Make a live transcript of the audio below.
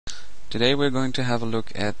Today we're going to have a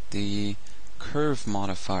look at the curve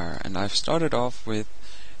modifier, and I've started off with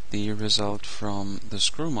the result from the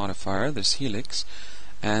screw modifier, this helix,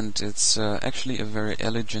 and it's actually a very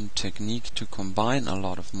elegant technique to combine a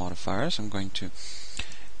lot of modifiers. I'm going to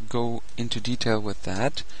go into detail with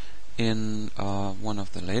that in one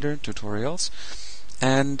of the later tutorials,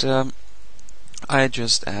 and I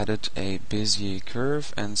just added a Bezier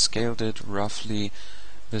curve and scaled it roughly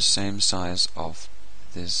the same size of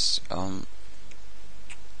this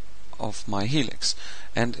of my helix.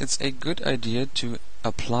 And it's a good idea to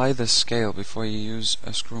apply the scale before you use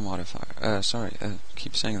a screw modifier.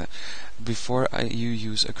 Keep saying that. Before you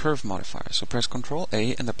use a curve modifier. So press Ctrl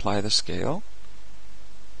A and apply the scale.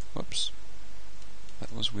 Whoops,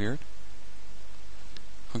 that was weird.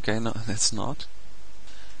 Okay, no, that's not.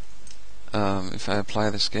 If I apply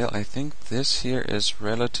the scale, I think this here is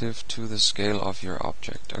relative to the scale of your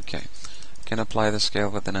object. Okay, can apply the scale,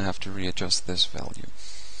 but then I have to readjust this value.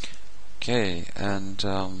 Okay, and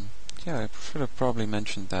yeah, I should have probably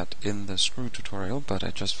mentioned that in the screw tutorial, but I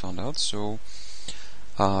just found out. So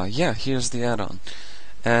yeah, here's the add-on.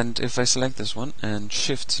 And if I select this one and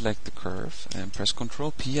shift select the curve and press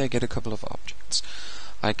Ctrl P, I get a couple of objects.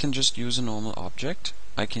 I can just use a normal object.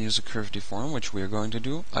 I can use a curve deform, which we're going to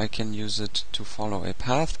do. I can use it to follow a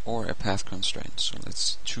path or a path constraint. So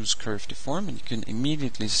let's choose curve deform, and you can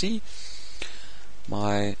immediately see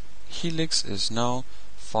my helix is now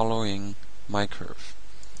following my curve.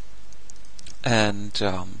 And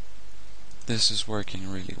this is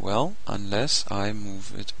working really well, unless I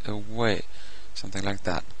move it away. Something like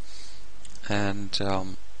that. And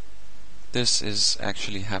this is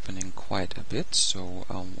actually happening quite a bit. So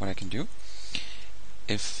what I can do,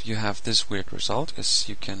 if you have this weird result, is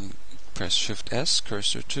you can press Shift S,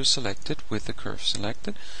 cursor to selected with the curve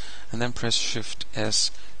selected, and then press Shift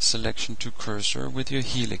S, selection to cursor with your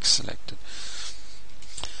helix selected.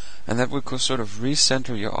 And that will sort of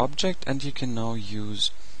recenter your object, and you can now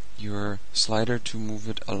use your slider to move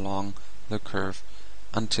it along the curve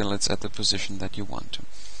until it's at the position that you want to.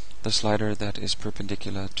 The slider that is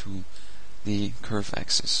perpendicular to the curve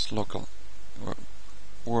axis, local or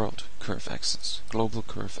world curve axis, global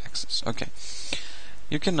curve axis. Okay,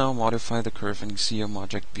 you can now modify the curve and see your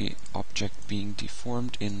object being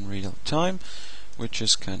deformed in real time, which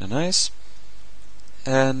is kind of nice.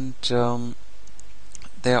 And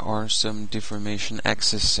there are some deformation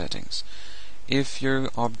axis settings. If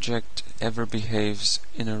your object ever behaves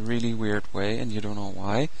in a really weird way and you don't know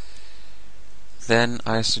why, then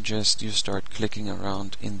I suggest you start clicking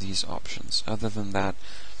around in these options. Other than that,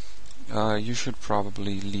 you should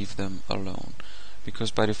probably leave them alone,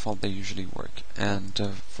 because by default they usually work. And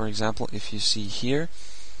for example, if you see here,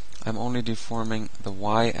 I'm only deforming the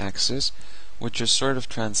y-axis, which is sort of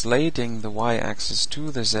translating the y-axis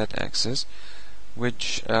to the z-axis,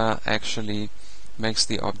 which actually makes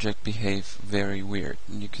the object behave very weird.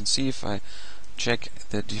 And you can see if I check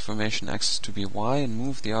the deformation axis to be y and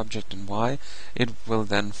move the object in y, it will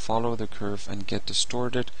then follow the curve and get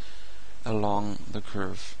distorted along the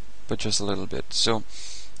curve, but just a little bit. So,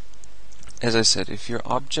 as I said, if your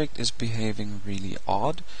object is behaving really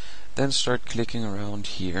odd, then start clicking around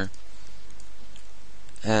here,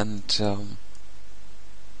 and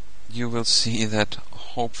you will see that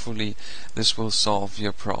hopefully this will solve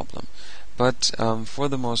your problem. But for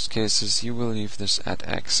the most cases, you will leave this at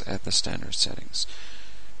X at the standard settings.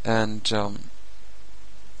 And you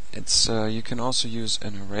can also use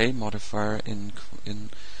an array modifier in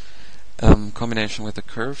combination with a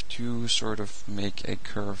curve to sort of make a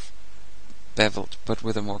curve beveled, but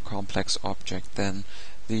with a more complex object than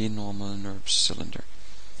the normal NURBS cylinder.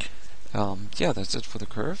 Yeah, that's it for the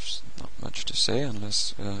curves. Not much to say,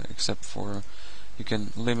 unless except for you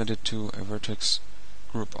can limit it to a vertex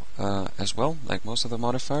group as well, like most of the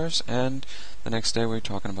modifiers. And the next day we're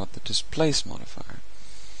talking about the displace modifier.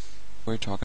 We're talking